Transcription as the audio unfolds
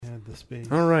the space.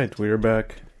 All right, we are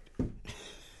back.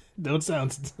 Don't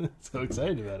sound so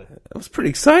excited about it. I was pretty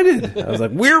excited. I was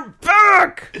like, we're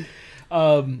back!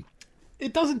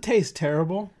 It doesn't taste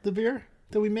terrible, the beer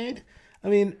that we made. I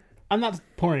mean, I'm not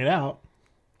pouring it out.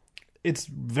 It's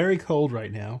very cold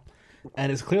right now,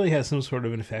 and it clearly has some sort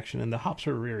of infection, and the hops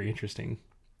are very interesting.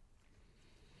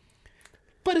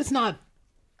 But it's not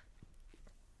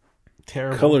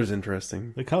terrible. Color's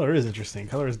interesting. The color is interesting.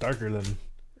 Color is darker than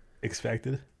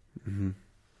expected. Mm-hmm.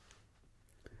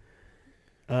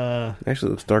 Actually,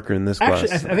 it looks darker in this glass.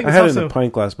 Actually, I think I had it's it in also- a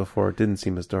pint glass before. It didn't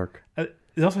seem as dark. It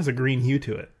also has a green hue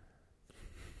to it.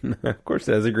 Of course,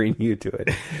 it has a green hue to it.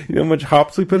 You know how much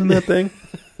hops we put in that thing?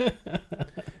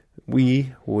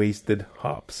 We wasted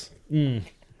hops. There's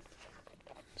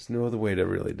no other way to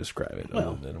really describe it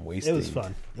other than wasting. It was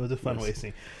fun. It was a fun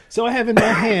wasting. So I have in my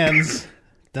hands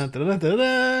dun, dun, dun, dun,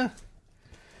 dun,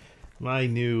 my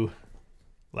new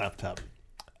laptop.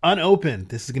 Unopened.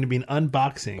 This is going to be an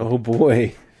unboxing. Oh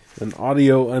boy. An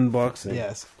audio unboxing.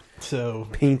 Yes. So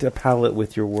Paint a palette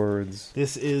with your words.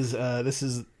 this is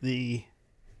the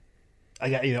I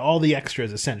got all the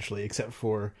extras essentially, except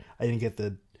for I didn't get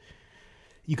the.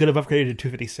 You could have upgraded to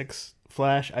 256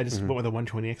 flash. I just went with a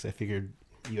 120X. I figured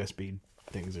USB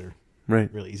things are Right.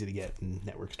 really easy to get, and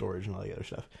network storage and all the other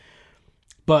stuff.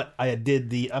 But I did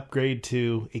the upgrade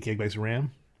to 8 gigabytes of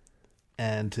RAM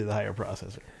and to the higher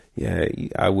processor. Yeah,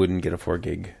 I wouldn't get a 4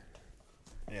 gig.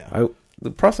 Yeah,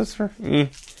 The processor,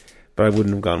 but I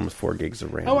wouldn't have gone with 4 gigs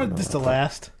of RAM. I wanted this to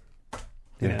last.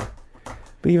 Yeah.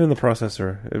 But even the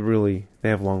processor, they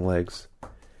have long legs.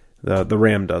 The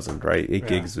RAM doesn't, right? 8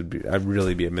 gigs I'd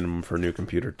really be a minimum for a new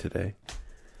computer today.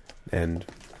 And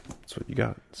that's what you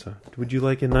got. So, would you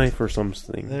like a knife or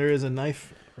something? There is a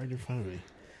knife right in front of me.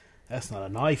 That's not a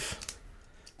knife.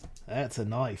 That's a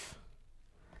knife.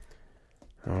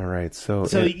 All right, so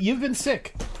You've been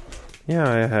sick. yeah,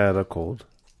 I had a cold.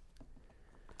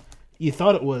 You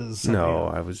thought it was No,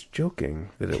 I was joking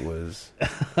that it was.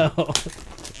 I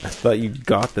thought you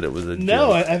got that it was a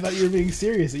No, joke. I thought you were being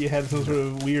serious, that you had some sort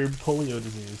of weird polio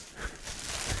disease.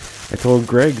 I told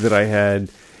Greg that I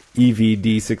had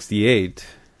EVD68,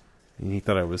 and he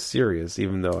thought I was serious,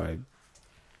 even though I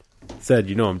said,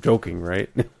 I'm joking, right?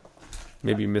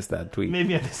 Maybe you missed that tweet.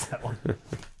 Maybe I missed that one.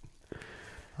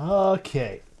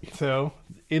 Okay, so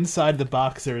inside the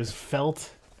box there is felt,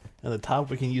 and the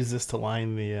top we can use this to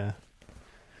line the.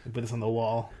 Put this on the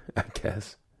wall. I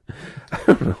guess. I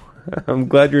don't know. I'm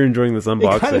glad you're enjoying this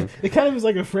unboxing. It kind of is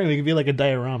like a frame. It could be like a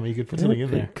diorama. You could put something in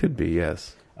there. It could be,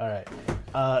 yes. All right.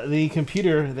 The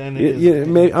computer then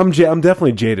I'm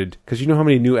definitely jaded, because you know how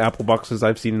many new Apple boxes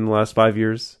I've seen in the last 5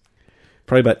 years?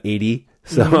 Probably about 80.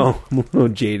 So I'm a little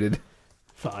jaded.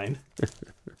 Fine.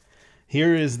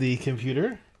 Here is the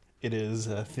computer. It is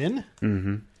thin.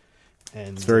 Mm-hmm.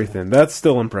 And It's very thin. That's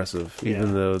still impressive, even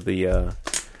Yeah. though the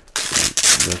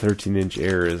 13-inch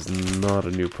Air is not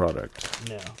a new product.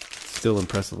 No. Still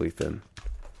impressively thin.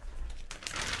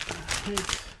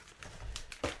 Right.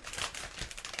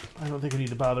 I don't think we need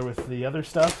to bother with the other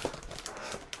stuff.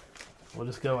 We'll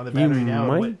just go on the battery now.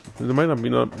 There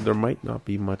might not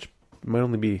be much. It might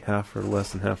only be half or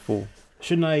less than half full.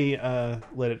 Shouldn't I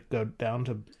let it go down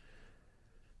to?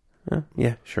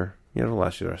 Yeah, sure. Yeah, it'll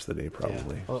last you the rest of the day,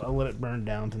 probably. Yeah, I'll let it burn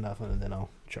down to nothing, and then I'll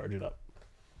charge it up.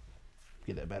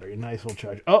 Get that battery a nice little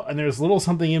charge. Oh, and there's a little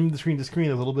something in between the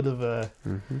screen, a little bit of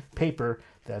paper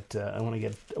that I want to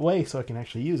get away so I can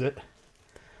actually use it.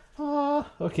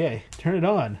 Okay, turn it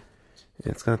on.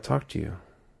 It's going to talk to you.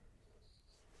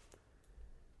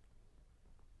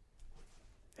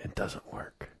 It doesn't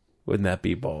work. Wouldn't that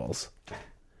be balls?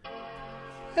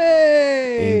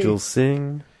 Hey! Angels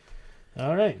sing.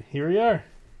 All right, here we are,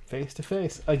 face to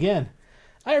face again.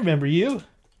 I remember you.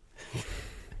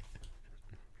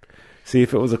 See,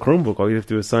 if it was a Chromebook, all you'd have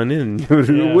to do is sign in.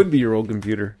 It would be your old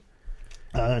computer.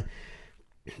 I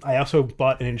also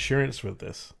bought an insurance with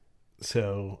this,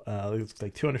 so it's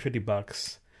like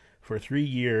 $250 for 3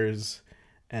 years,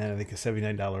 and I think a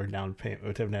 $79 down payment.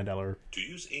 $79. To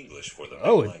use English for the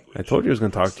Oh, language, I told you I was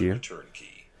going to talk press to the you. return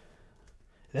key.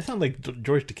 That sounds like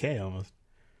George Takei almost.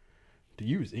 To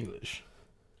use English.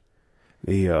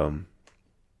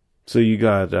 So you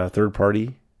got a third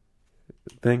party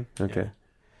thing? Okay.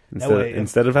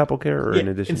 Instead of AppleCare or in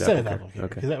addition to AppleCare? Instead of AppleCare.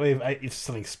 Okay. Because that way, if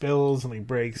something spills, something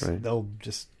breaks, Right. they'll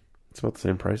just... It's about the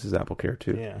same price as AppleCare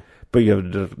too. Yeah. But you have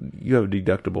a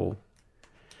deductible.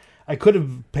 I could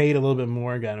have paid a little bit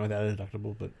more and gotten without a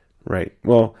deductible, but... Right.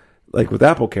 Well, like with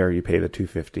AppleCare, you pay the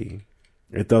 $250.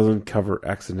 It doesn't cover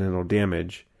accidental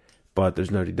damage, but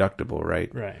there's no deductible,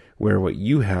 right? Right. Where what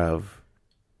you have,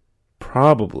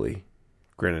 probably,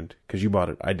 granted, because you bought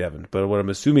it, I haven't. But what I'm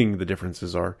assuming the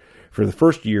differences are, for the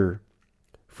first year,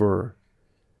 for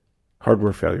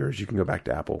hardware failures, you can go back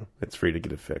to Apple. It's free to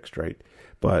get it fixed, right?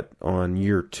 But on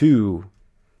year 2,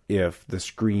 if the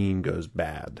screen goes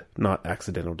bad, not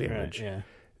accidental damage,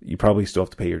 you probably still have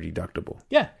to pay your deductible.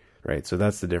 Yeah. Right, so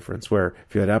that's the difference. Where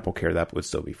if you had Apple Care, that would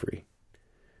still be free.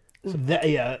 So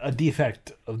a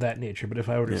defect of that nature. But if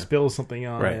I were to spill something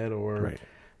on it or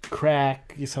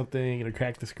crack something,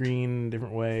 crack the screen a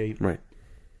different way,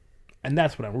 and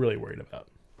that's what I'm really worried about.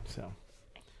 So,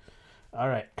 all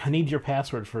right, I need your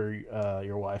password for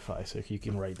your Wi-Fi, so if you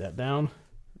can write that down.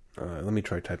 Let me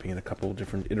try typing in a couple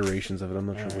different iterations of it. I'm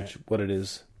not sure what it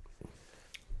is.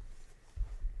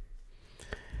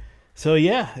 So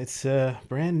yeah, it's a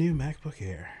brand new MacBook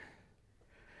Air.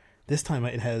 This time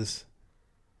it has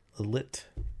a lit,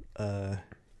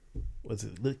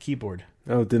 lit keyboard.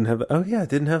 Oh, it didn't have that. Oh yeah, it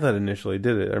didn't have that initially,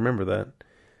 did it? I remember that.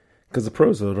 Because the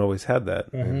Pros had always had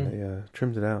that, and they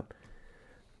trimmed it out.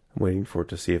 I'm waiting for it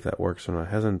to see if that works or not. It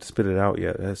hasn't spit it out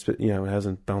yet. It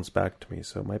hasn't bounced back to me,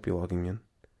 so it might be logging in.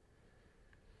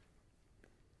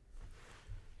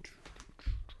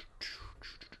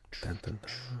 Dun, dun,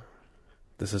 dun.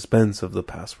 The suspense of the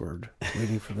password.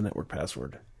 Waiting for the network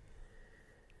password.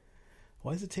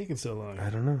 Why is it taking so long?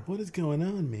 I don't know. What is going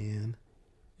on, man?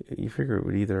 You figure it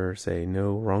would either say,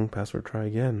 no, wrong password, try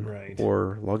again. Right.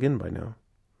 Or log in by now.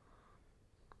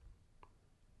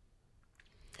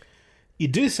 You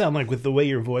do sound like, with the way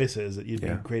your voice is, that you'd be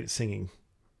great at singing.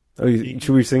 Oh, should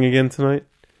we sing again tonight?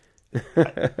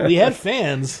 We had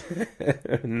fans.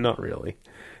 Not really.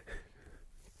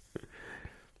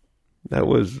 That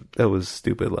was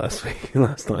stupid last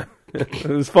time. It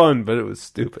was fun, but it was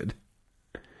stupid.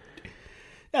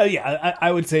 Oh yeah,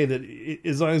 I would say that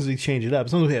as long as we change it up,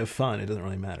 as long as we have fun, it doesn't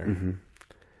really matter.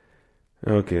 Mm-hmm.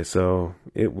 Okay, so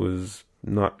it was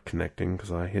not connecting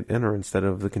because I hit enter instead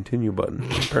of the continue button.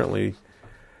 Apparently,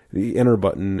 the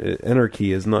enter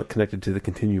key is not connected to the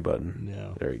continue button.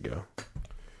 No. There you go.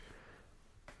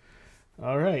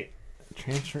 All right,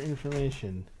 transfer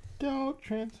information. Don't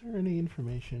transfer any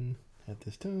information at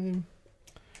this time.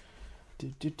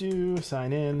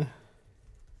 Sign in.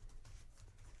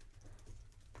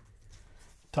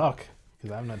 Talk,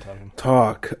 because I'm not talking.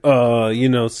 Talk.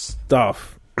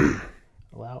 Stuff.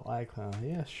 Allow iCloud.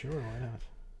 Yeah, sure, why not?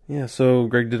 Yeah, so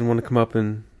Greg didn't want to come up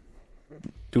and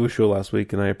do a show last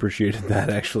week, and I appreciated that,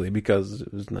 actually, because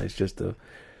it was nice just to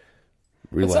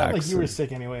relax. It sounded like you were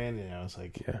sick anyway, and it's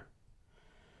like... Yeah.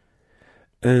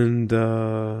 And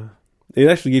it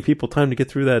actually gave people time to get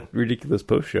through that ridiculous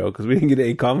post show, because we didn't get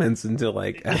any comments until,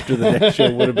 after the next show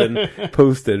would have been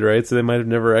posted, right? So they might have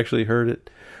never actually heard it.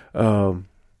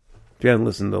 If you hadn't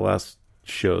listened to the last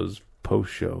show's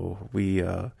post show, we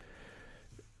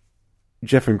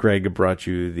Jeff and Greg brought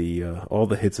you the all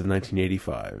the hits of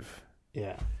 1985.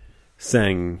 Yeah,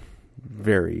 sang,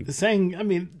 I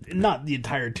mean, not the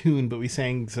entire tune, but we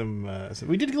sang some.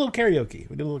 We did a little karaoke.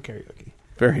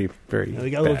 Very, very.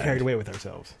 We got a little carried away with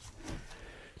ourselves.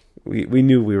 We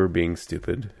knew we were being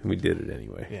stupid, and we did it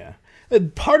anyway. Yeah,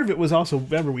 and part of it was also,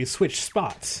 remember, we switched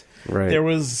spots. Right. There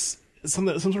was some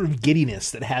sort of giddiness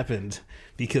that happened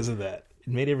because of that. It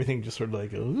made everything just sort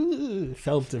of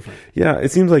felt different. Yeah,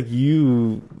 it seems like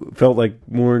you felt like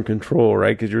more in control,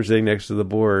 right? Because you were sitting next to the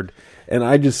board, and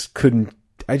I just couldn't.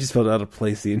 I just felt out of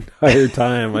place the entire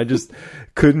time. I just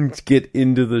couldn't get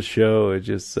into the show. It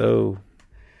just so.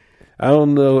 I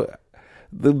don't know.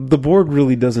 The board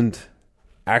really doesn't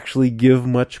actually give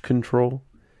much control,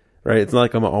 right? It's not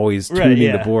like I'm always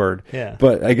tuning the board. Yeah.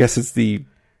 But I guess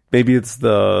maybe it's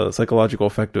the psychological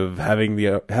effect of having the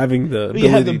ability. You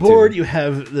have the board, you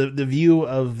have the view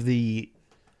of the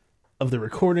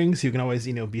recordings. You can always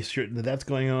be certain that that's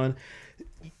going on.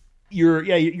 You're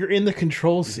in the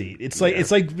control seat. It's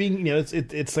like being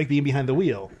it's like being behind the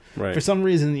wheel. Right. For some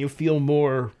reason, you feel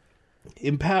more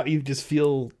empowered. You just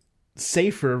feel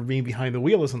safer being behind the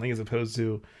wheel of something as opposed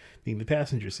to being the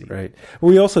passenger seat. Right.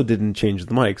 We also didn't change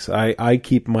the mics. I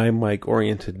keep my mic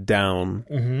oriented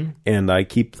down, and I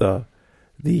keep the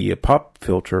pop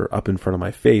filter up in front of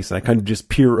my face. I kind of just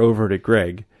peer over to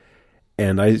Greg,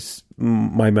 and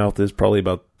my mouth is probably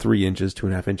about 3 inches,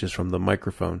 2.5 inches from the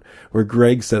microphone. Where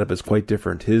Greg's setup is quite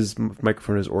different. His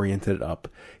microphone is oriented up.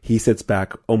 He sits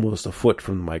back almost a foot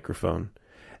from the microphone,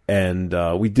 and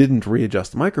we didn't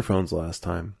readjust the microphones last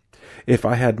time. If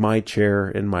I had my chair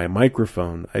and my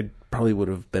microphone, I probably would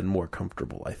have been more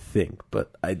comfortable, I think,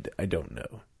 but I don't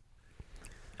know.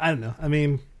 I don't know. I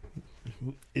mean,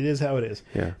 it is how it is.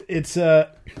 Yeah. It's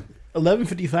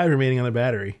 11:55 remaining on the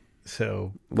battery,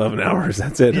 so 11 hours.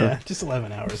 That's it. Yeah, huh? just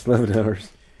 11 hours. 11 hours.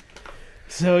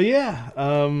 So yeah,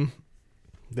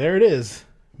 There it is.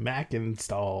 Mac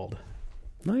installed.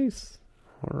 Nice.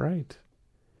 All right.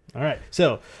 All right.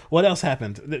 So, what else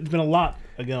happened? There's been a lot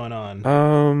going on.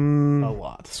 A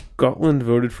lot. Scotland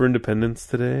voted for independence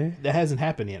today. That hasn't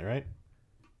happened yet, right?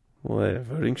 Well,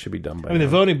 voting should be done by I mean, now.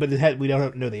 the voting, but we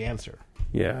don't know the answer.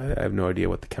 Yeah, I have no idea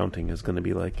what the counting is going to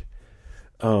be like.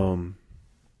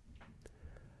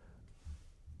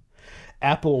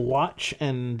 Apple Watch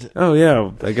and... Oh,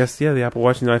 yeah. I guess, the Apple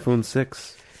Watch and the iPhone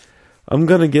 6. I'm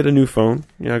going to get a new phone.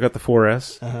 I got the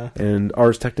 4S. And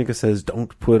Ars Technica says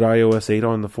don't put iOS 8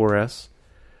 on the 4S.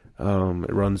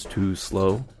 It runs too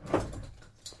slow.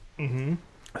 Mm-hmm.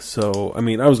 So, I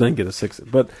mean, I was going to get a 6,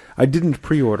 but I didn't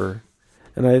pre-order.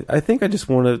 And I think I just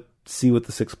want to see what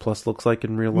the 6 Plus looks like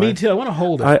in real life. Me too. I want to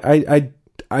hold it.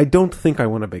 I don't think I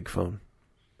want a big phone.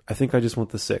 I think I just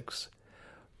want the 6.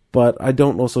 But I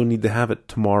don't also need to have it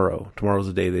tomorrow. Tomorrow's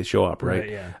the day they show up, right?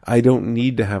 Yeah. I don't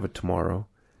need to have it tomorrow.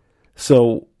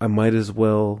 So I might as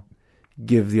well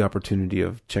give the opportunity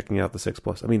of checking out the 6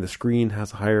 Plus. I mean, the screen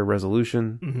has a higher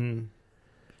resolution.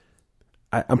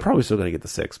 Mm-hmm. I'm probably still going to get the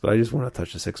 6, but I just want to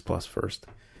touch the 6 Plus first.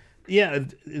 Yeah,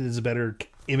 it is a better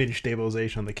image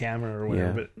stabilization on the camera or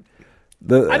whatever. Yeah.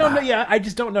 But I don't know. Yeah, I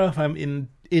just don't know if I'm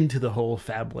into the whole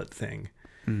phablet thing.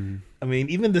 I mean,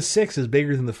 even the 6 is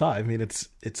bigger than the 5. I mean,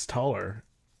 it's taller.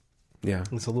 Yeah,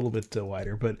 It's a little bit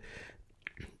wider, but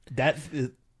that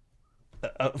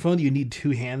a phone you need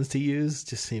 2 hands to use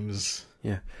just seems...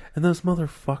 Yeah. And those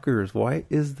motherfuckers, why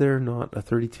is there not a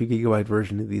 32 gigabyte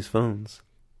version of these phones?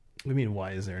 I mean,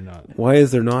 why is there not? Why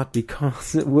is there not?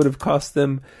 Because it would have cost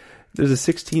them... There's a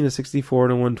 16, a 64,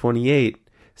 and a 128.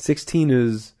 16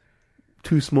 is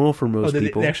too small for most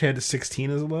people. They actually had the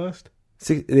 16 as the lowest?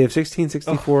 They have 16,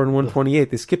 64, and 128.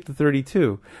 They skipped the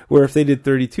 32. Where if they did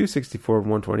 32, 64, and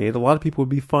 128, a lot of people would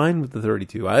be fine with the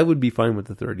 32. I would be fine with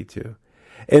the 32.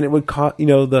 And it would cost, they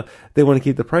want to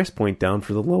keep the price point down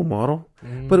for the low model.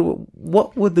 But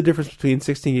what would the difference between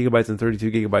 16 gigabytes and 32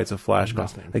 gigabytes of flash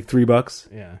cost? Nothing. Like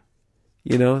 $3?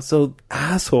 Yeah. So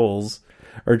assholes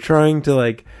are trying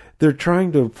to they're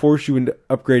trying to force you into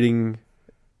upgrading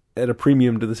at a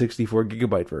premium to the 64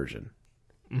 gigabyte version.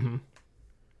 Mm-hmm.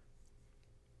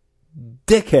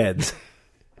 Dickheads.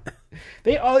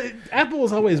 Apple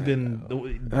has always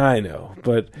been... I know,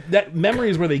 but... That memory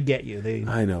is where they get you.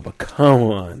 I know, but come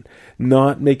on.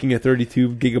 Not making a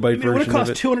 32 gigabyte version of it. It would have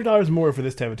cost $200 more for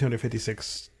this to have a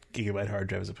 256 gigabyte hard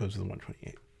drive as opposed to the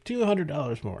 128.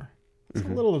 $200 more. It's a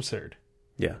little absurd.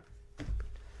 Yeah.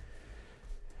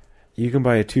 You can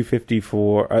buy a 250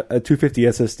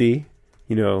 SSD,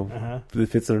 that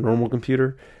fits in a normal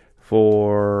computer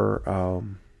for...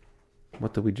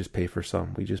 what did we just pay for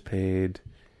some? We just paid...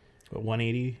 What,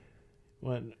 180?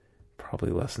 What?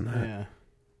 Probably less than that. Yeah.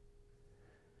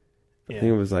 I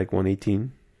think it was like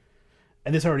 118.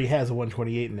 And this already has a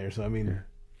 128 in there, so I mean... Yeah.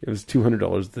 It was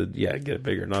 $200 to get it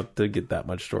bigger, not to get that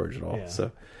much storage at all. Yeah.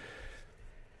 So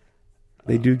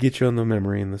they do get you on the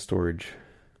memory and the storage.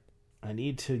 I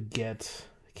need to get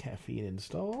caffeine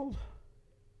installed.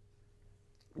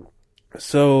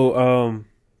 So,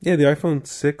 the iPhone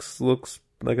 6 looks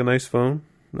like a nice phone,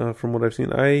 from what I've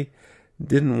seen. I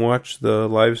didn't watch the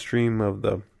live stream of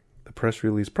the press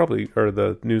release, probably, or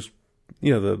the news,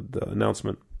 the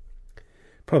announcement.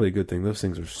 Probably a good thing. Those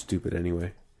things are stupid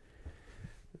anyway.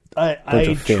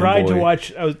 I tried to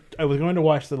watch. I was going to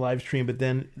watch the live stream, but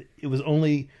then it was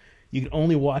you could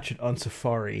only watch it on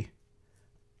Safari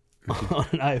on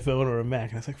an iPhone or a Mac,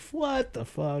 and I was like, "What the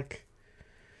fuck?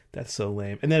 That's so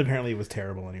lame." And then apparently it was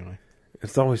terrible anyway.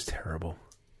 It's always terrible.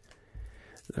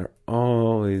 They're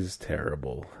always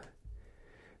terrible.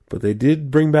 But they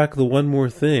did bring back the one more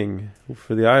thing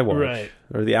for the iWatch, right?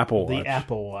 Or the Apple Watch. The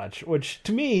Apple Watch, which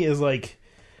to me is like.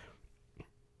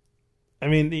 I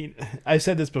mean, I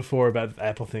said this before about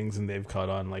Apple things, and they've caught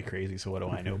on like crazy. So what do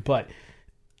I know? But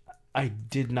it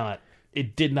did not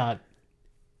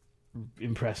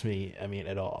impress me. I mean,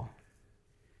 at all.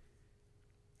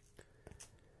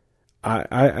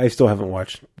 I still haven't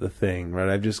watched the thing, right?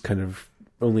 I've just kind of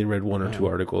only read one or two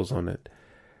articles on it.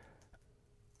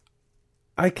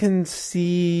 I can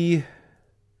see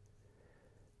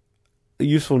the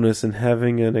usefulness in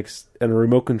having a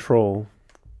remote control.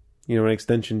 An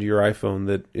extension to your iPhone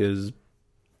that is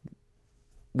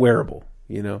wearable,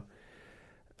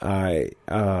 At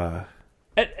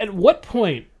what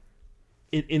point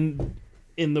in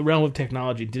the realm of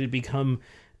technology did it become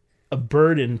a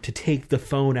burden to take the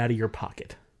phone out of your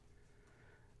pocket?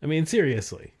 I mean,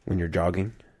 seriously. When you're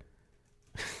jogging?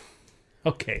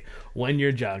 Okay, when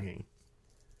you're jogging.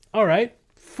 All right,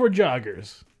 for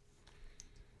joggers.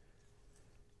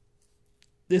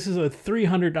 This is a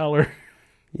 $300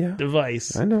 Yeah.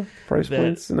 device I know. Price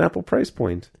point's an Apple price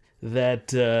point.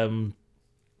 that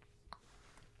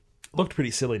looked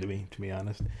pretty silly to me, to be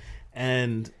honest.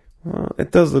 And Well,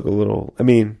 it does look a little. I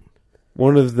mean,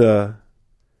 one of the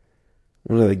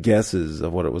guesses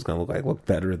of what it was going to look like looked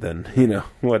better than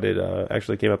what it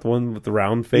actually came out. The one with the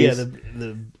round face. yeah,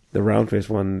 the round face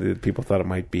one. People thought it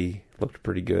might be looked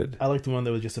pretty good. I liked the one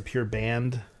that was just a pure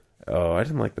band. Oh, I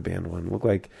didn't like the band one. It looked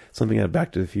like something out of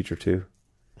Back to the Future too.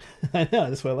 I know,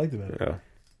 that's what I liked about it. Yeah.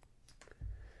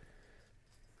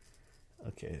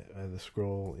 Okay, I have to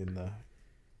scroll in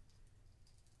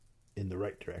the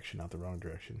right direction, not the wrong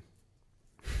direction.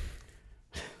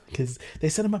 Because they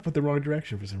set them up with the wrong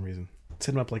direction for some reason.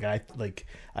 Set them up like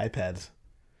iPads.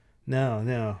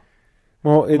 No.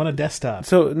 Well, I'm on a desktop.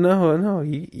 So no,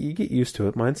 you get used to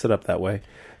it. Mine's set up that way.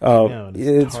 No,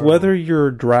 it's whether you're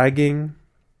dragging.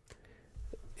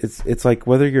 It's like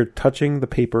whether you're touching the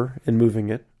paper and moving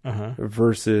it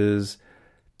versus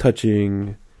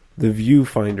touching the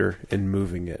viewfinder and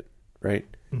moving it. Right?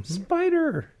 Mm-hmm.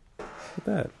 Spider. Look at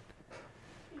that.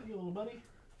 You little buddy.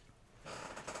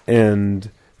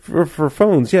 And for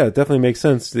phones, yeah, it definitely makes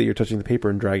sense that you're touching the paper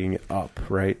and dragging it up,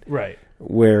 right? Right.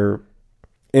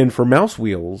 And for mouse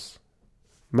wheels,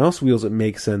 it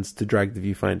makes sense to drag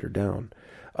the viewfinder down.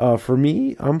 For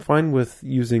me, I'm fine with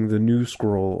using the new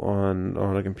scroll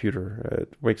on a computer.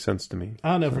 It makes sense to me.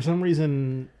 I don't know. For some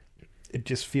reason, it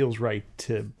just feels right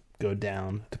to go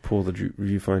down. To pull the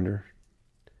viewfinder.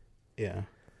 Yeah.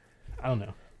 I don't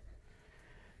know.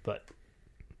 But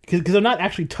because I'm not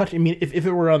actually touching. I mean, if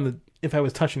it were if I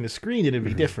was touching the screen, it'd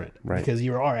be different, right? Because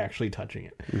you are actually touching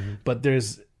it. Mm-hmm. But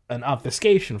there's an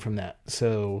obfuscation from that.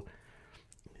 So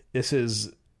this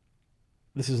is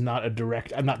not a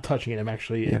direct. I'm not touching it. I'm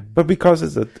actually. Yeah. But because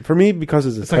it's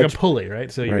like a pulley,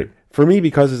 right? So right. For me,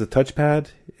 because it's a touchpad,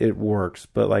 it works.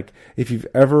 But like if you've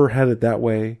ever had it that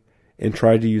way and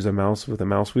tried to use a mouse with a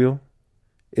mouse wheel,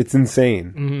 it's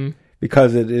insane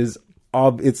because it is.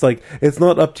 It's like it's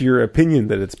not up to your opinion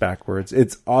that it's backwards.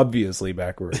 It's obviously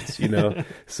backwards,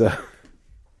 So,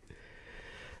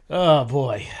 oh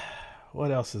boy,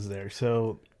 what else is there?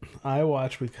 So,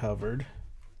 we covered.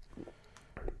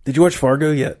 Did you watch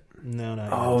Fargo yet? No, not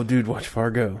Oh, yet. Dude, watch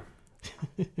Fargo.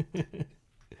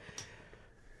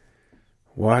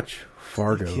 Watch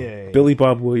Fargo. Okay. Billy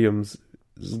Bob Williams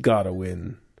has got to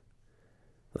win,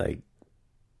 like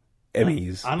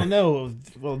Emmys. I don't know.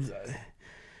 Well.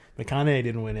 McConaughey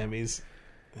didn't win Emmys.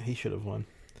 He should have won.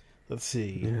 Let's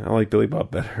see. Yeah, I like Billy Bob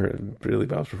better. Billy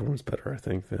Bob's performance better, I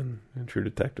think, than True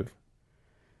Detective.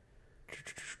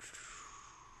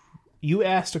 You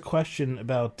asked a question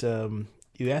about.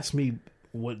 You asked me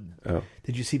what. Oh.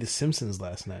 Did you see The Simpsons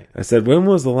last night? I said, when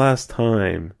was the last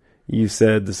time you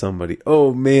said to somebody,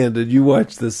 "Oh man, did you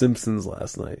watch The Simpsons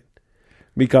last night?"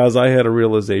 Because I had a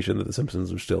realization that The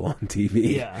Simpsons were still on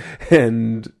TV. Yeah.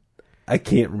 And I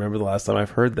can't remember the last time I've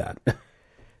heard that.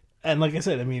 And like I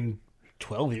said,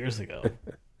 12 years ago.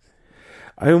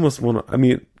 I almost want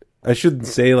to, I shouldn't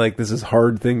say like this is a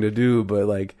hard thing to do, but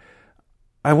like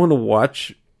I want to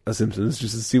watch a Simpsons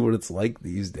just to see what it's like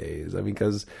these days.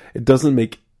 Because it doesn't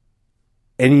make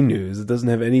any news. It doesn't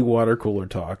have any water cooler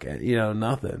talk,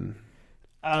 nothing.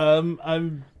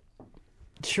 I'm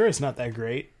sure it's not that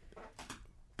great,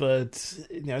 but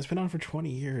it's been on for 20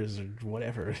 years or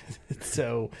whatever.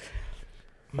 So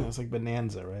it's like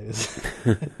Bonanza,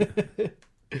 right?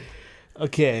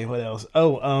 Okay, what else?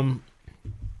 Oh,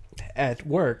 at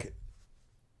work,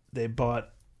 they bought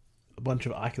a bunch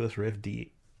of Oculus Rift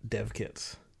dev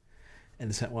kits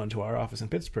and sent one to our office in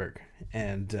Pittsburgh.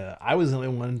 And I was the only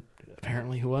one,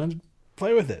 apparently, who wanted to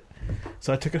play with it.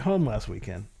 So I took it home last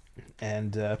weekend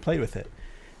and played with it.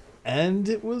 And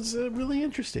it was really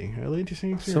interesting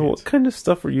experience. So what kind of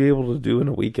stuff were you able to do in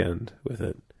a weekend with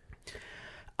it?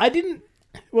 I didn't...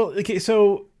 Well, okay,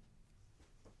 so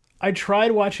I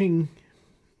tried watching...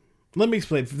 Let me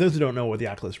explain. For those who don't know what the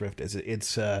Oculus Rift is,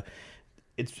 it's a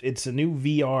new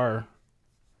VR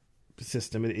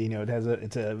system.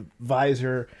 It's a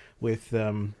visor with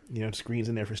screens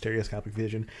in there for stereoscopic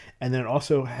vision, and then it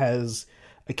also has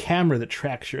a camera that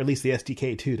tracks at least the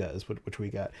SDK2 does, which we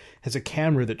got, has a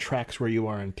camera that tracks where you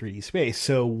are in 3D space.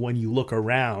 So when you look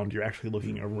around, you're actually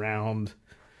looking around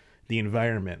the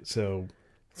environment. So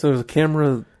there's a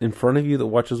camera in front of you that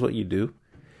watches what you do?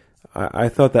 I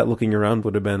thought that looking around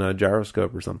would have been a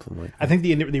gyroscope or something like that. I think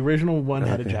the original one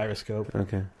had a gyroscope.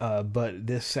 Okay. But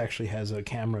this actually has a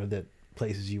camera that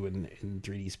places you in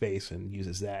 3D space and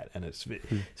uses that, and it's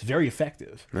very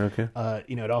effective. Okay.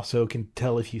 It also can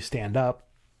tell if you stand up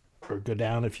or go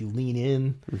down. If you lean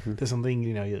in to something,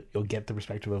 you'll get the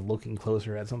perspective of looking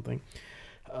closer at something.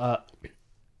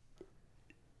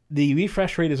 the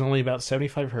refresh rate is only about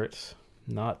 75 hertz.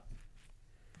 Not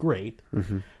great.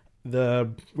 Mm-hmm.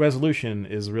 The resolution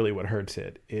is really what hurts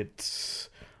it. It's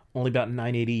only about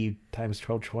 980 times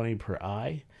 1220 per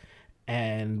eye,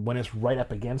 and when it's right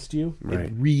up against you,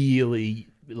 it really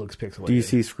looks pixelated. Do you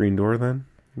see screen door then?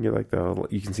 You like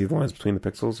you can see the lines between the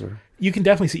pixels, or you can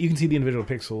definitely see. You can see the individual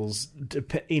pixels.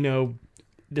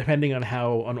 Depending on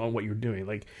on what you're doing.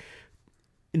 Like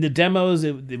in the demos,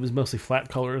 it was mostly flat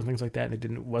colors and things like that, and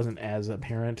it wasn't as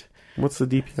apparent. What's the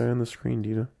DPI on the screen? Do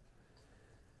you know?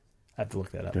 I have to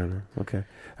look that up. I don't know. Okay,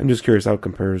 I'm just curious how it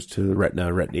compares to the Retina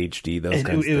HD. Those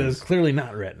kinds of things. It was clearly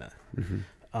not Retina.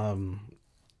 Mm-hmm.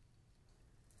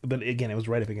 But again, it was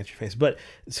right up against your face. But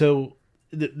so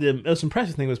the most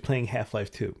impressive thing was playing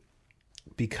Half-Life 2,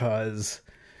 because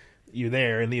you're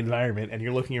there in the environment and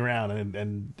you're looking around,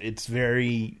 and it's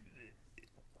very.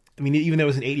 I mean, even though it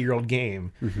was an 8-year-old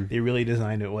game, they really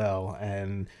designed it well,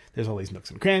 and there's all these nooks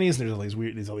and crannies, and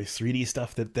there's all these 3D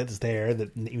stuff that's there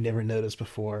that you never noticed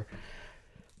before.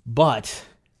 But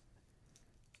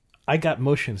I got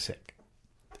motion sick.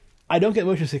 I don't get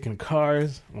motion sick in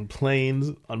cars, on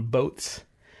planes, on boats.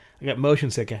 I got motion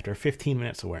sick after 15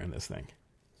 minutes of wearing this thing.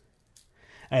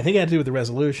 And I think it had to do with the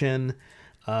resolution,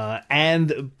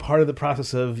 and part of the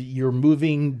process of you're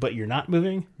moving, but you're not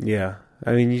moving. Yeah.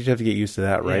 I mean, you just have to get used to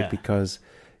that, right? Yeah. Because,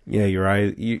 your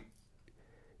eye,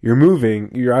 you're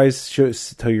moving, your eyes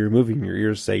tell you're moving, your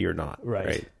ears say you're not.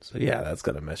 Right. So, yeah, that's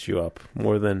going to mess you up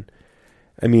more than,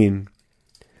 I mean,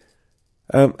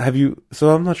 so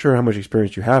I'm not sure how much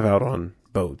experience you have out on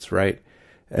boats, right?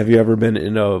 Have you ever been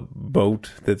in a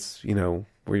boat that's, where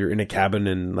you're in a cabin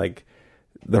and, like,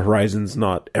 the horizon's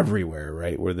not everywhere,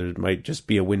 right? Where there might just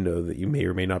be a window that you may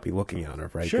or may not be looking out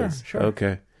of, right? Sure.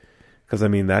 Okay. Because, I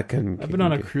mean, that can... I've been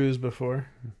on a cruise before.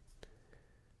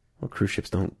 Well, cruise ships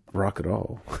don't rock at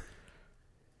all.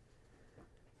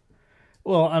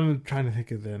 Well, I'm trying to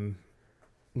think of then...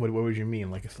 What would you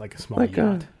mean? Like a small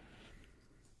yacht?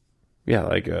 Yeah,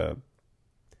 like a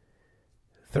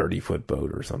 30-foot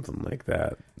boat or something like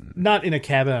that. Not in a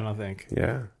cabin, I don't think.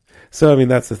 Yeah. So, I mean,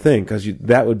 that's the thing, because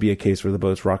that would be a case where the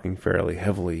boat's rocking fairly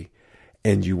heavily,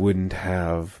 and you wouldn't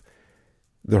have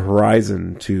the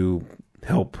horizon to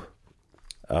help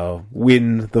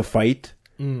win the fight,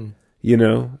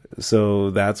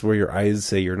 So that's where your eyes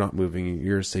say you're not moving, and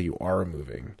your ears say you are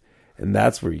moving, and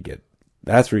that's where you get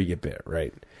bit,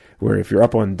 right? Where if you're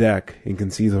up on deck and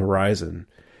can see the horizon,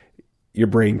 your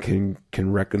brain can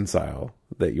reconcile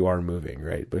that you are moving,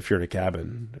 right? But if you're in a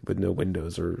cabin with no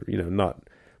windows, or not,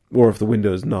 or if the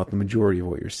window is not the majority of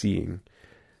what you're seeing,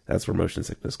 that's where motion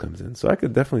sickness comes in. So I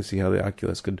could definitely see how the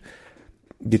Oculus could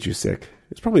get you sick.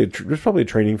 It's probably there's probably a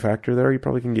training factor there. You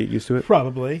probably can get used to it.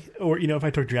 Probably, or if I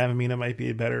took Dramamine, it might be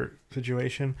a better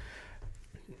situation.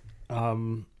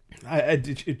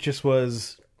 It just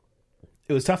was.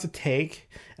 It was tough to take,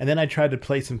 and then I tried to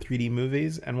play some 3D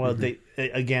movies, and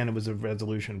it was a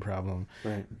resolution problem.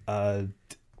 Right. I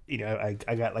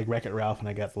got like Wreck-It Ralph, and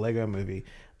I got the Lego Movie,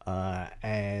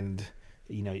 and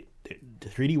the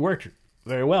 3D worked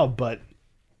very well, but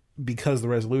because the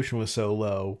resolution was so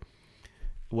low,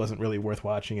 it wasn't really worth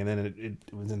watching. And then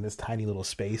it was in this tiny little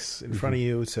space in front of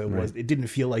you, so it didn't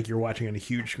feel like you're watching on a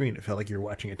huge screen. It felt like you're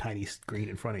watching a tiny screen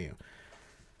in front of you.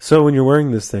 So when you're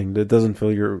wearing this thing, that doesn't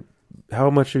fill how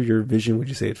much of your vision would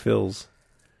you say it fills?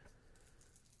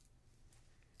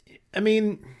 I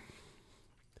mean,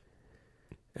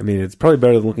 it's probably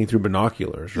better than looking through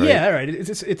binoculars, right? Yeah, all right.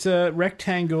 It's a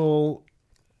rectangle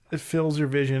that fills your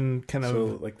vision, kind of.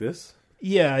 So like this?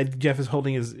 Yeah, Jeff is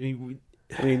holding his. Do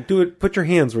it. Put your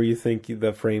hands where you think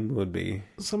the frame would be.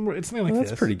 Somewhere, it's something like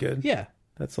that's this. Pretty good. Yeah,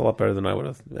 that's a lot better than I would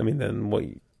have. Than what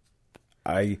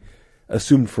I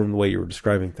assumed from the way you were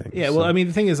describing things. Yeah, well, the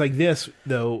thing is, like this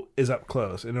though is up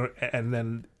close, and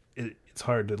then it's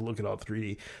hard to look at all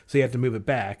 3D, so you have to move it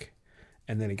back,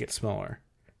 and then it gets smaller,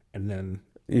 and then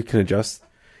you can adjust.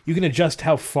 You can adjust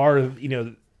how far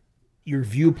your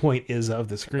viewpoint is of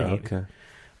the screen. Okay.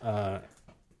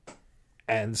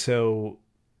 And so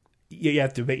you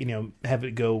have to have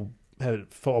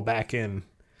it fall back in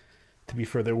to be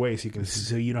further away,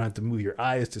 so you don't have to move your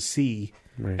eyes to see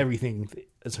everything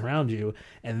that's around you,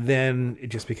 and then it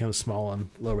just becomes small and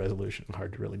low resolution,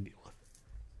 hard to really deal with.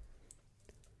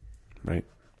 Right.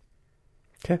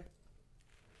 Okay.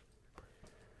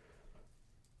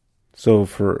 So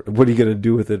what are you going to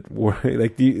do with it?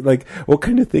 What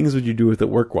kind of things would you do with it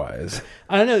work-wise?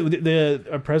 I don't know.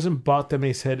 Our president bought them, and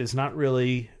he said it's not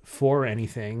really for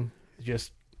anything.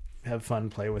 Just have fun,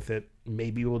 play with it.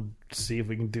 Maybe we'll see if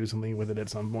we can do something with it at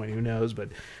some point. Who knows? But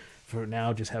for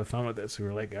now, just have fun with it. So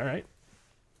we're like, all right.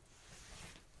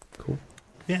 Cool.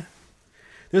 Yeah.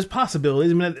 there's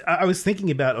possibilities. I mean, I was thinking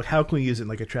about how can we use it in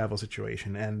like a travel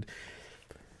situation, and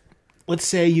let's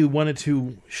say you wanted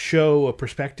to show a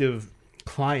prospective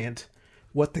client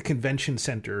what the convention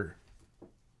center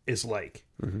is like.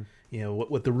 Mm-hmm. You know,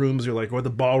 what the rooms are like, what the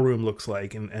ballroom looks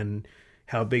like, and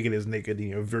how big it is, and they could,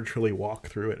 you know, virtually walk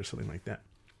through it or something like that.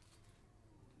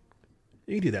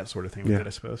 You can do that sort of thing with it,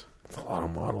 I suppose. It's a lot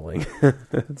of modeling.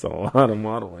 It's a lot of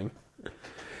modeling.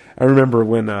 I remember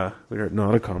when we were at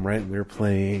Nauticom, right? We were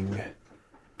playing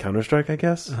Counter-Strike, I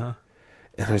guess. Uh-huh.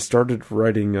 And I started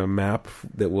writing a map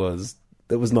that was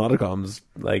Nauticom's,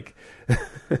 like...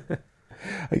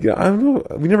 I don't know.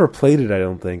 We never played it, I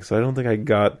don't think. So I don't think I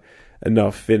got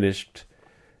enough finished.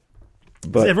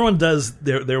 But everyone does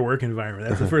their work environment.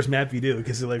 That's the first map you do,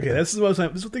 because they're like, okay, this is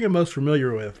the thing I'm most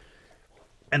familiar with.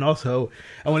 And also,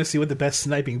 I want to see what the best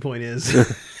sniping point is.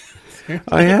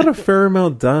 I had a fair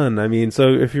amount done. I mean,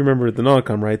 so if you remember the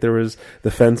Nauticom, right, there was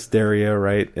the fenced area,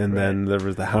 right? And then there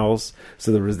was the house.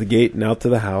 So there was the gate and out to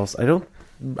the house. I don't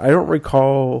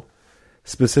recall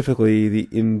specifically the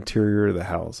interior of the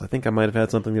house. I think I might have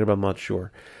had something there, but I'm not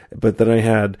sure. But then I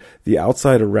had the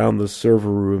outside around the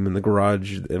server room and the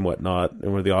garage and whatnot,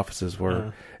 and where the offices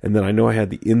were. And then I know I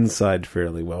had the inside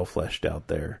fairly well fleshed out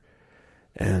there.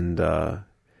 And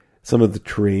some of the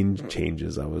terrain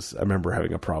changes, I remember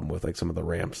having a problem with, like some of the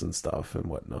ramps and stuff and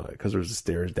whatnot, because there was the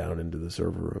stairs down into the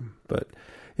server room. But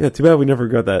yeah, too bad we never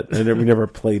got that, and we never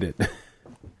played it.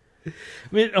 I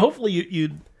mean, hopefully you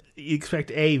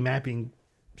expect mapping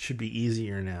should be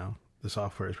easier now. The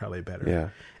software is probably better. Yeah.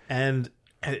 And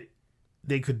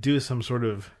they could do some sort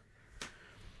of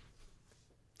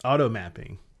auto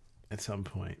mapping at some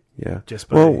point. Yeah.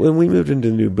 Well, when we moved into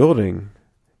the new building,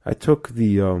 I took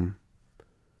the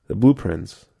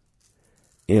blueprints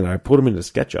and I put them into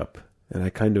SketchUp, and I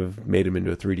kind of made them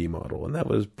into a 3D model, and that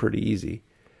was pretty easy.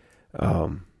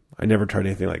 I never tried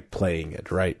anything like playing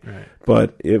it, right?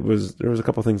 But there was a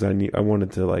couple things I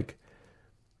wanted to like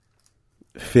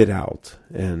fit out,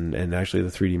 and actually the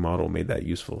 3D model made that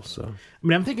useful. So I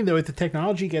mean, I'm thinking though, if the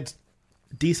technology gets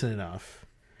decent enough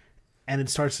and it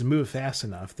starts to move fast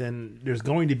enough, then there's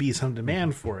going to be some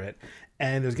demand for it,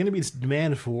 and there's going to be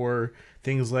demand for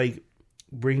things like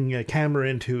bringing a camera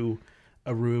into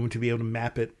a room to be able to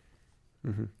map it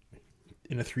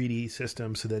in a 3D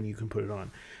system, so then you can put it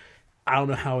on. I don't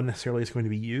know how necessarily it's going to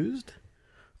be used,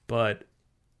 but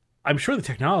I'm sure the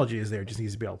technology is there. It just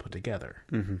needs to be all put together.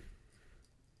 Mm-hmm.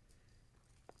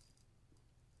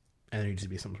 And there needs to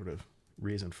be some sort of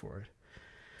reason for it.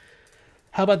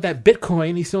 How about that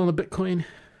Bitcoin? You still on the Bitcoin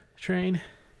train?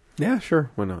 Yeah, sure.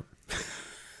 Why not?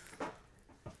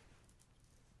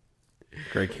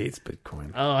 Greg hates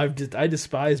Bitcoin. Oh, I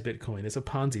despise Bitcoin. It's a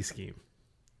Ponzi scheme.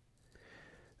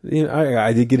 You know,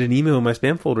 I did get an email in my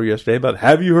spam folder yesterday about,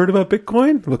 have you heard about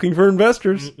Bitcoin? Looking for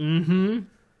investors. Mm-hmm.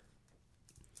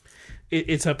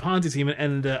 It's a Ponzi scheme,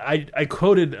 and I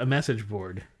quoted a message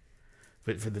board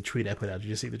for the tweet I put out. Did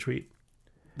you see the tweet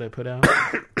that I put out?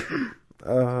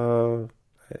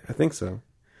 I think so.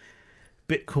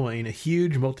 Bitcoin, a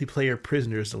huge multiplayer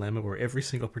prisoner's dilemma where every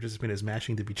single participant is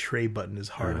mashing the betray button as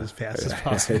hard and as fast as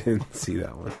possible. I didn't see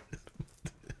that one.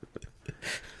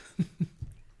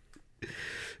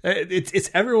 It's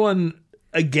everyone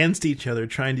against each other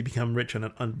trying to become rich on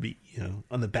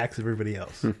the backs of everybody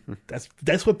else.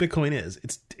 That's what Bitcoin is.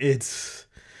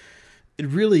 It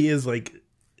really is like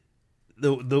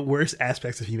the worst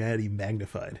aspects of humanity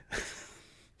magnified.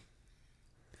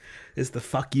 It's the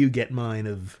fuck you get mine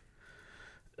of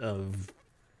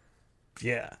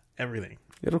everything.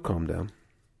 It'll calm down.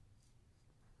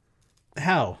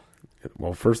 How?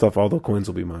 Well, first off, all the coins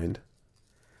will be mined.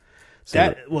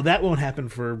 So that won't happen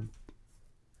for...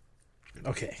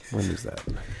 Okay. When is that?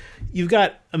 You've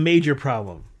got a major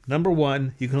problem. Number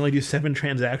one, you can only do 7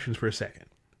 transactions per second.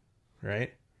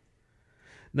 Right?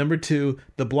 Number two,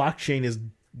 the blockchain is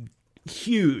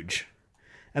huge.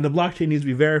 And the blockchain needs to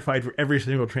be verified for every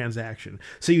single transaction.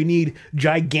 So you need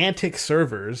gigantic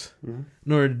servers in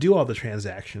order to do all the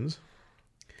transactions,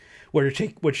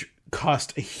 which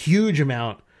cost a huge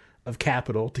amount of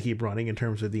capital to keep running in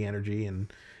terms of the energy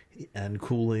and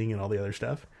cooling and all the other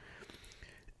stuff.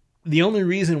 The only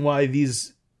reason why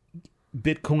these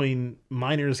Bitcoin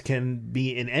miners can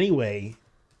be in any way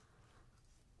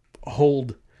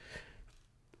hold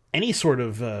any sort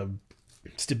of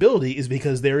stability is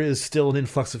because there is still an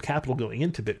influx of capital going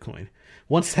into Bitcoin.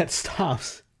 Once that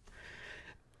stops,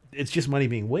 it's just money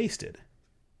being wasted.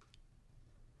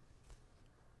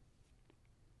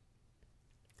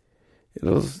 It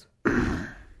was...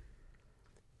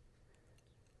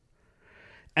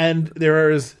 And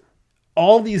there is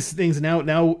all these things now,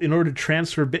 in order to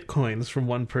transfer bitcoins from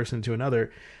one person to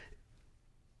another,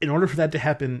 in order for that to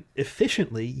happen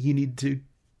efficiently, you need to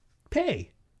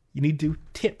pay. You need to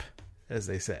tip, as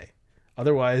they say.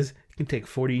 Otherwise, it can take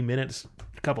 40 minutes,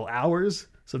 a couple hours,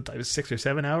 sometimes 6 or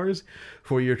 7 hours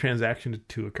for your transaction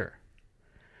to occur.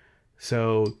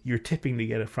 So you're tipping to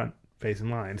get a front facing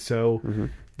line. So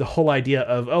the whole idea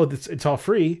of, it's all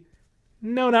free.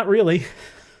 No, not really.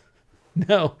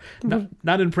 No,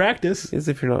 not in practice. As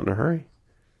if you're not in a hurry.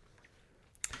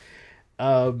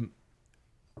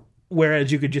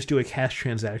 Whereas you could just do a cash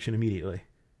transaction immediately.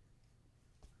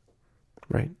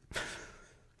 Right.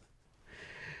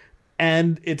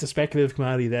 And it's a speculative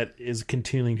commodity that is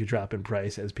continuing to drop in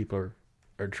price as people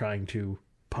are trying to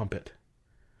pump it.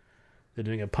 They're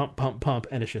doing a pump,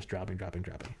 and it's just dropping.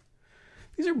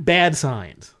 These are bad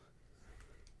signs.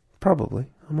 Probably.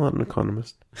 I'm not an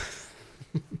economist.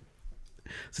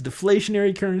 It's a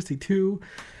deflationary currency, too.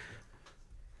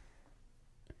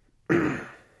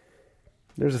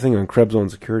 There's a thing on Krebs on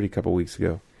Security a couple weeks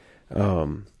ago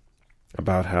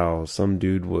about how some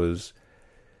dude was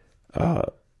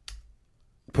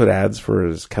put ads for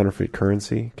his counterfeit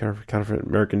currency, counterfeit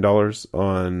American dollars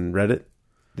on Reddit.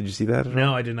 Did you see that at all?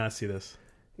 No, I did not see this.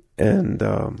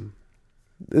 And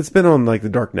it's been on like the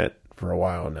dark net for a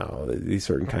while now, these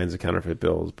certain kinds of counterfeit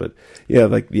bills. But yeah,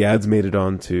 like the ads made it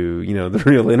onto, the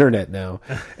real internet now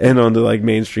and onto like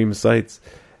mainstream sites.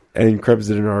 And Krebs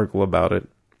did an article about it.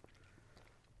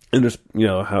 And there's,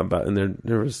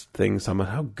 there was things about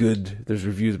how good, there's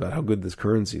reviews about how good this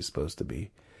currency is supposed to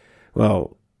be.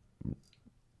 Well,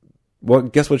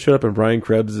 guess what showed up in Brian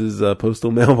Krebs's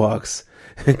postal mailbox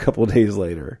a couple of days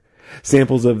later?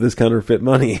 Samples of this counterfeit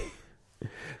money.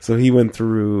 So he went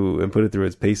through and put it through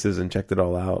its paces and checked it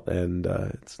all out. And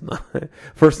it's not,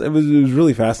 first, it was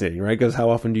really fascinating, right? Because how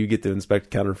often do you get to inspect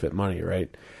counterfeit money,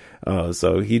 right?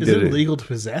 So he Is did it legal to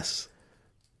possess?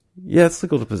 Yeah, it's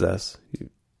legal to possess.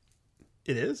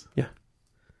 It is? Yeah.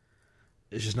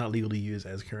 It's just not legal to use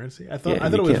as currency? I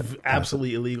thought it was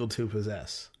absolutely illegal to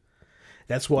possess.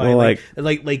 That's why,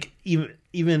 like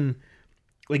even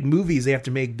like movies, they have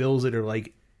to make bills that are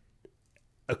like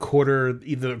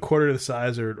either a quarter of the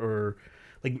size or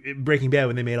like Breaking Bad,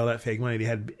 when they made all that fake money,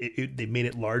 they made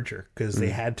it larger because they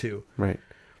had to. Right.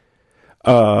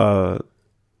 Even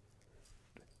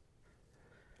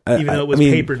though it was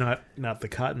paper, not the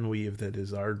cotton weave that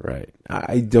is our... Right.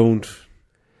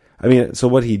 So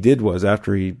what he did was,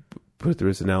 after he put through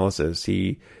his analysis,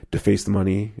 he defaced the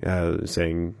money,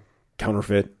 saying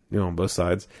counterfeit, on both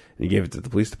sides, and he gave it to the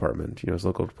police department, his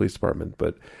local police department.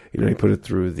 But, he put it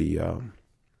through the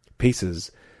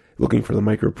paces, looking for the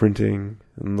microprinting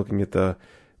and looking at the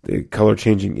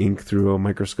color-changing ink through a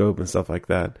microscope and stuff like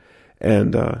that.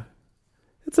 And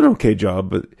it's an okay job,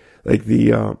 but like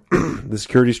the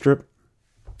security strip,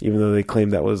 even though they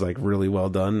claimed that was like really well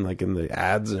done, like in the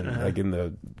ads and like in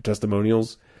the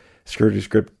testimonials, security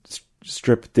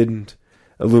strip didn't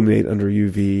illuminate under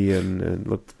UV and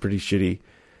looked pretty shitty.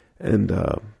 And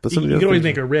but you can always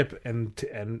make a rip and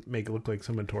make it look like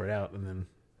someone tore it out, and then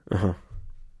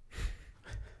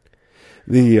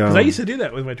because I used to do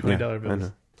that with my $20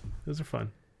 bills. Those are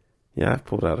fun. Yeah, I've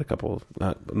pulled out a couple.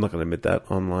 I'm not going to admit that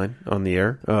online on the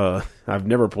air. I've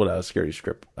never pulled out a security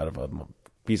strip out of a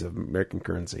piece of American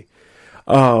currency.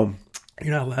 You're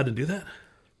not allowed to do that?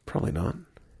 Probably not.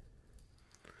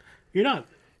 You're not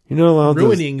allowed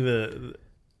ruining the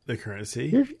currency.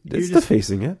 You're just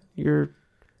defacing it. You're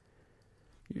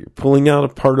pulling out a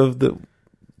part of that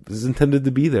is intended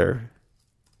to be there.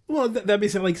 Well, that'd be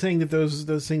like saying that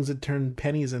those things that turn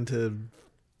pennies into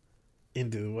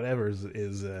whatever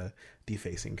is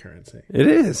defacing currency. It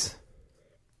is.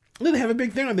 They have a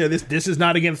big thing on there. This is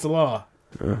not against the law.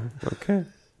 Okay.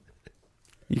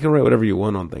 You can write whatever you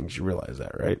want on things. You realize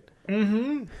that, right?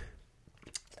 Mm-hmm.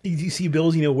 You see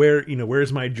bills,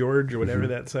 where's my George or whatever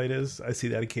that site is. I see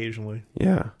that occasionally.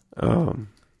 Yeah.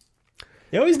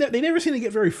 They never seem to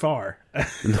get very far.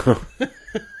 No.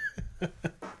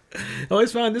 I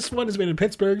always found this one has been in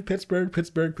Pittsburgh. As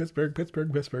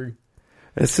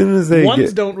soon as they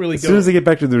get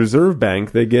back to the Reserve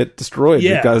Bank, they get destroyed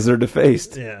because they're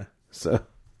defaced. Yeah. So,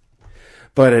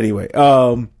 but anyway,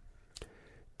 what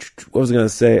was I going to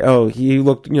say? Oh, he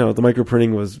looked. The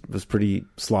microprinting was pretty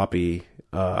sloppy.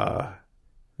 It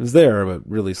was there, but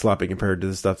really sloppy compared to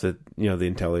the stuff that the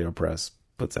Intelio Press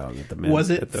puts out at the minute. Was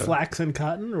it flax and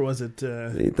cotton, or was it?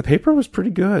 The paper was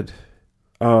pretty good.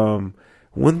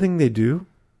 One thing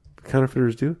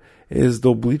counterfeiters do, is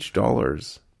they'll bleach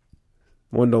dollars,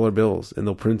 $1 bills, and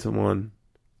they'll print them on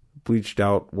bleached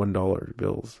out $1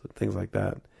 bills, things like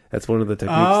that. That's one of the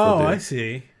techniques. Oh, I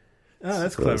see. Oh,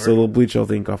 that's clever. So they'll bleach all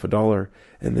the ink off $1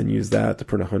 and then use that to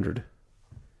print 100.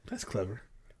 That's clever.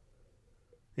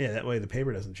 Yeah, that way the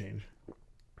paper doesn't change.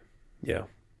 Yeah.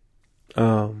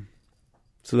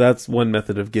 So that's one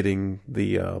method of getting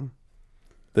the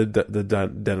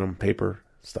denim paper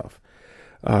stuff.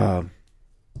 I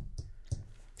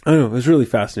don't know. It was really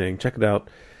fascinating. Check it out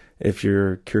if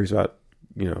you're curious about,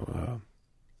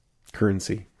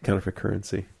 currency, counterfeit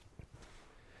currency.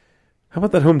 How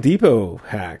about that Home Depot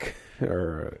hack?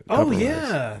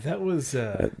 Yeah, that was.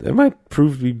 That might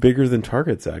prove to be bigger than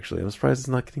Target's. Actually, I'm surprised it's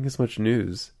not getting as much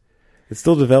news. It's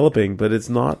still developing, but it's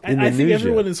not in the news. I think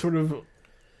everyone yet. is sort of.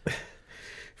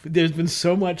 There's been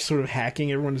so much sort of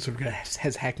hacking. Everyone sort of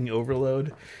has hacking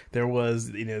overload. There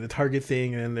was, the Target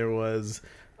thing, and then there was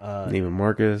Neiman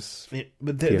Marcus.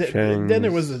 But then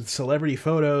there was the celebrity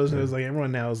photos, and it was like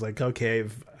everyone now is like, okay,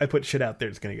 if I put shit out there,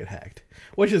 it's going to get hacked.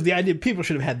 Which is the idea. People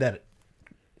should have had that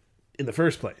in the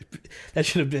first place. That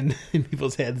should have been in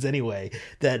people's heads anyway.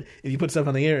 That if you put stuff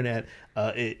on the internet,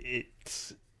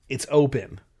 it's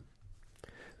open.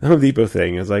 The Home Depot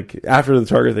thing is like, after the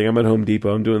Target thing, I'm at Home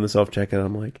Depot, I'm doing the self-checkout,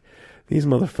 I'm like, these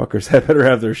motherfuckers had better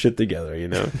have their shit together,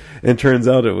 And it turns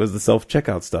out it was the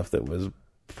self-checkout stuff that was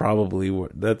probably,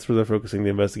 that's where they're focusing the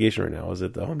investigation right now, is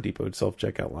at the Home Depot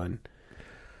self-checkout line.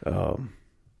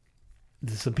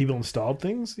 Some people installed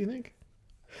things, do you think?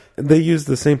 They used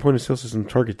the same point of sale system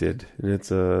Target did, and it's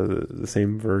the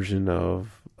same version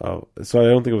of. So I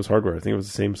don't think it was hardware. I think it was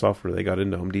the same software. They got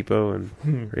into Home Depot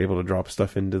and were able to drop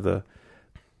stuff into the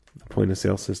point of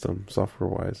sale system software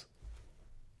wise.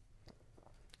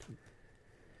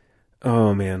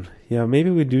 Oh man, yeah, maybe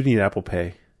we do need Apple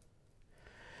Pay.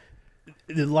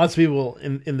 Lots of people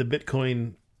in the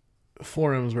Bitcoin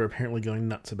forums were apparently going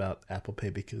nuts about Apple Pay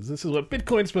because this is what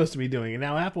Bitcoin's supposed to be doing, and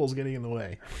now Apple's getting in the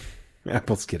way.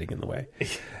 Apple's getting in the way.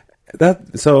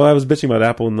 So I was bitching about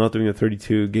Apple not doing a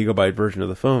 32 gigabyte version of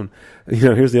the phone.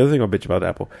 Here's the other thing I'll bitch about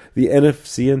Apple. The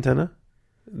NFC antenna,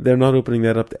 they're not opening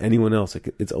that up to anyone else.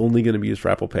 It's only going to be used for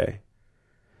Apple Pay.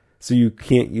 So you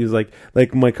can't use, like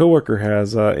my coworker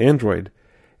has Android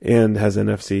and has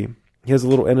NFC. He has a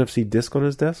little NFC disc on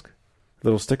his desk, a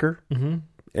little sticker. Mm-hmm.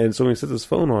 And so when he sets his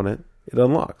phone on it, it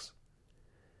unlocks.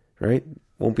 Right?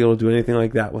 Won't be able to do anything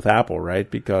like that with Apple,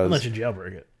 right? Because unless you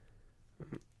jailbreak it.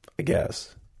 I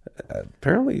guess.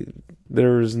 Apparently,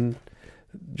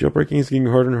 jailbreaking is getting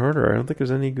harder and harder. I don't think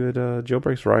there's any good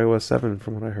jailbreaks for iOS 7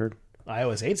 from what I heard.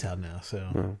 iOS 8's out now, so.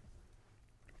 Well,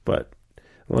 but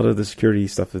a lot of the security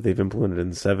stuff that they've implemented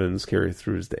in 7s carry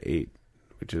through to 8,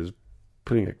 which is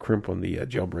putting a crimp on the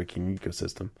jailbreaking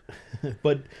ecosystem.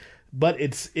 but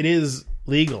it is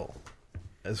legal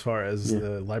as far as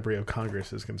the Library of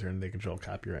Congress is concerned. They control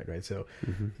copyright, right? So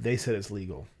they said it's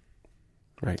legal.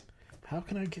 Right. How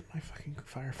can I get my fucking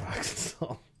Firefox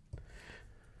installed?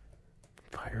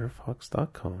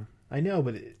 Firefox.com. I know,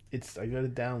 but it's I go to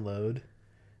download,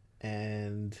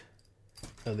 and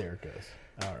there it goes.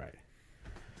 All right,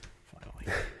 finally.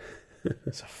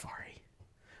 Safari.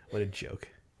 What a joke.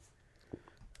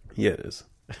 Yeah, it is.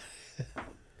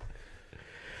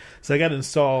 So I got to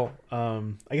install. I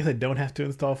guess I don't have to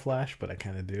install Flash, but I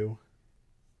kind of do.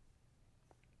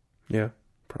 Yeah,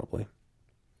 probably.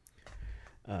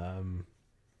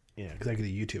 Because I can do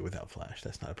YouTube without Flash.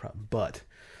 That's not a problem. But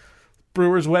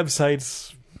Brewers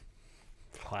websites,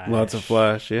 Flash. Lots of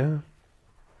Flash, yeah.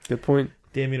 Good point.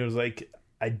 Damien was like,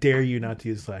 I dare you not to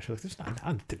use Flash. I was like,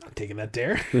 I'm not taking that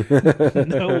dare.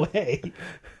 No way.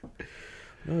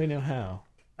 No way, no how.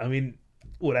 I mean,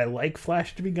 would I like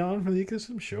Flash to be gone from the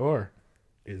ecosystem? Sure.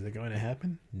 Is it going to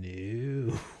happen?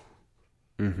 No.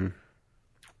 Mm-hmm.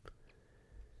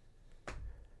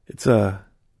 So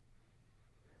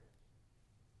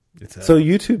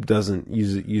YouTube doesn't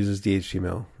uses the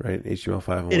HTML, right?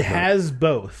 HTML5. It has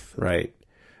both, right?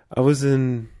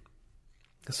 On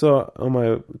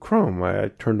my Chrome, I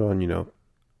turned on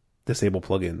disable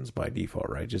plugins by default,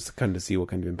 right? Just to kind of see what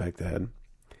kind of impact they had.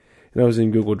 And I was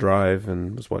in Google Drive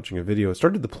and was watching a video. It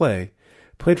started to played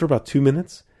for about 2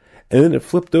 minutes, and then it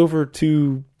flipped over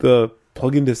to the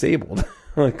plugin disabled.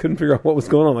 I couldn't figure out what was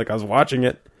going on. Like I was watching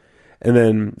it. And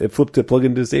then it flipped to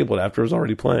plugin disabled after it was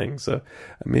already playing. So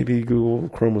maybe Google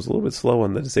Chrome was a little bit slow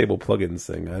on the disable plugins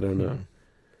thing. I don't know.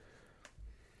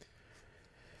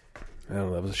 I don't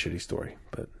know. That was a shitty story,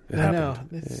 but it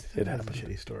happened. It happened. A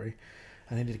shitty story.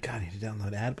 I need to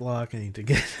download AdBlock. I need to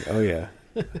get. Oh yeah.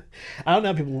 I don't know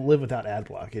how people live without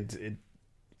AdBlock.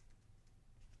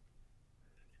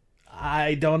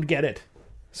 I don't get it.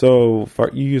 So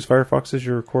you use Firefox as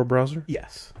your core browser?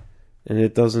 Yes. And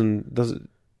it doesn't do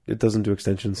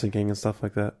extension syncing and stuff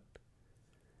like that?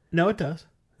 No, it does.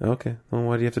 Okay. Well,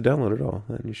 why do you have to download it all?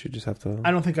 Then you should just have to.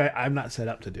 I don't think I'm not set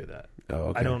up to do that. Oh,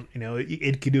 okay. I don't,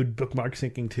 it could do bookmark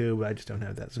syncing too, but I just don't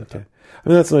have that set Okay. up. I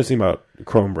mean, that's the nice thing about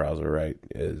Chrome browser, right?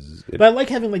 But I like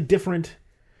having like different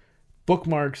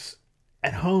bookmarks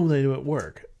at home than I do at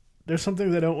work. There's some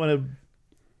things I don't want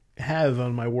to have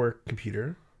on my work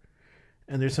computer,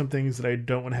 and there's some things that I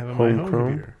don't want to have on my home Chrome?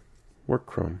 computer. Work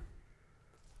Chrome.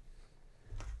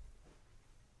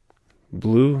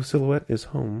 Blue silhouette is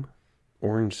home.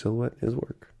 Orange silhouette is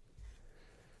work.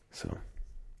 So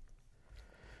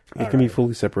it can be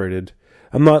fully separated.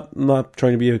 I'm not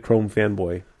trying to be a Chrome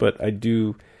fanboy, but I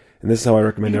do, and this is how I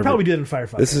recommend. You can probably do it in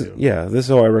Firefox. This is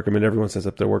how I recommend everyone sets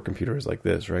up their work computers like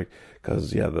this, right?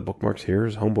 Because the bookmarks here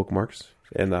is home bookmarks,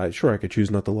 and I could choose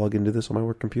not to log into this on my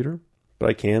work computer, but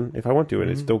I can if I want to,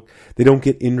 and it's still they don't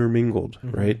get intermingled,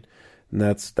 right? And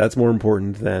that's more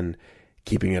important than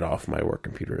keeping it off my work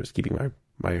computer, is keeping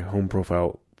my home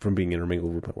profile from being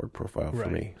intermingled with my work profile for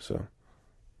me.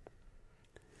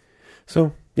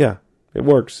 So yeah, it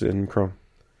works in Chrome,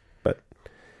 but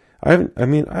I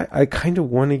kind of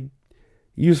want to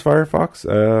use Firefox.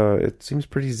 It seems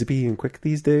pretty zippy and quick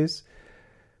these days.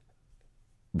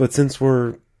 But since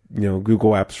we're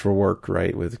Google Apps for work,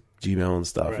 right, with Gmail and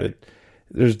stuff,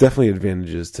 there's definitely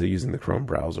advantages to using the Chrome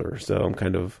browser. So I'm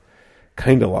kind of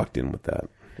locked in with that.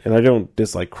 And I don't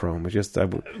dislike Chrome. It's just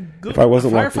if I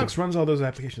wasn't Firefox runs all those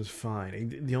applications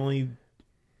fine.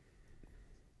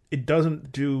 It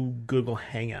doesn't do Google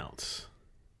Hangouts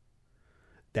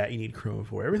that you need Chrome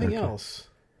for. Everything else.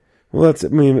 Well, I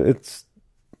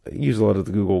use a lot of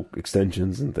the Google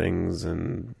extensions and things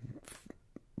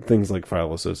like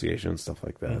file association and stuff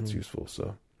like that. It's useful.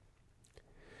 So,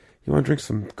 you want to drink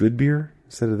some good beer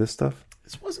instead of this stuff?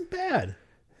 This wasn't bad.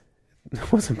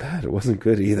 It wasn't bad. It wasn't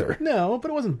good either. No,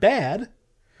 but it wasn't bad. It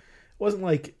wasn't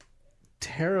like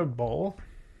terrible.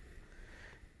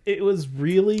 It was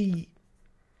really,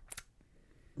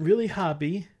 really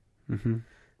hoppy. Mm-hmm.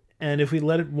 And if we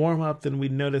let it warm up, then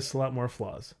we'd notice a lot more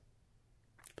flaws.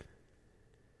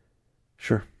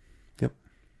 Sure. Yep.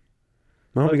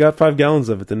 Well, we got 5 gallons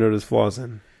of it to notice flaws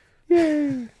in.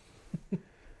 Yay!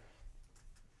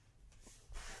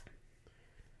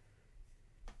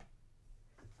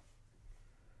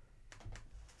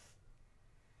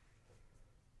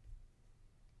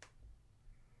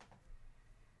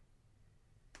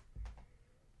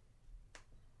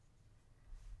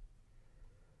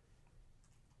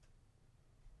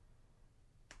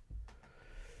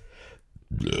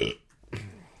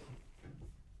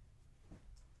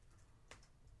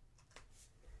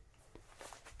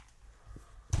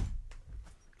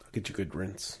 I'll get you a good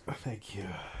rinse. Thank you.